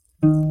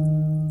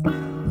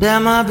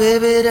That my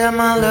baby, that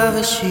my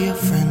lover, she a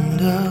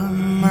friend of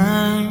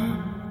mine.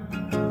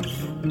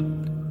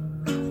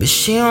 But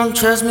she don't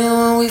trust me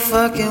when we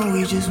fucking,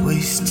 we just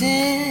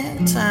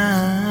wasting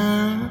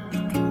time.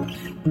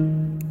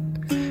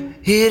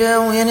 Hear that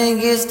when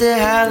it gets to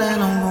howling,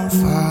 I'm gon'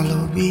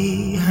 follow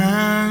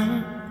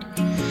behind.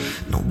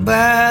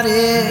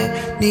 Nobody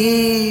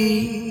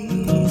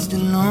needs to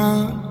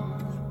know.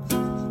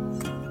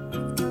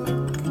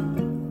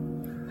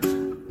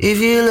 If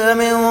you love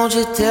me, won't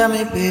you tell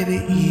me,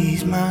 baby,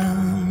 ease my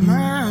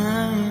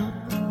mind.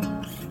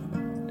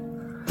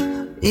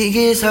 It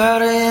gets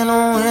harder in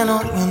the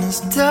winter when it's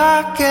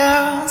dark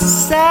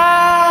outside.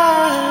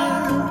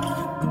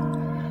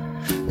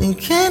 And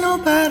can't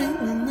nobody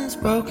in this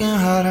broken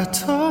heart, I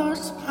torch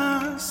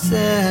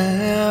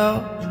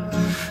myself.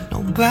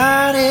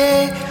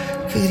 Nobody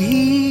could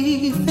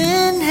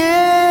even help.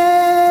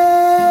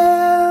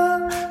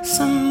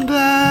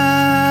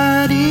 Somebody's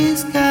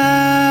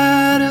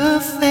gotta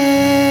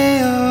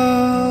fail.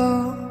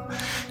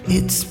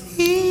 It's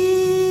me.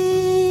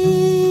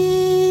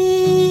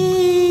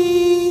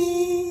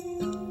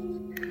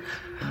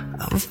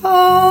 I've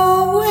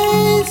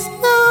always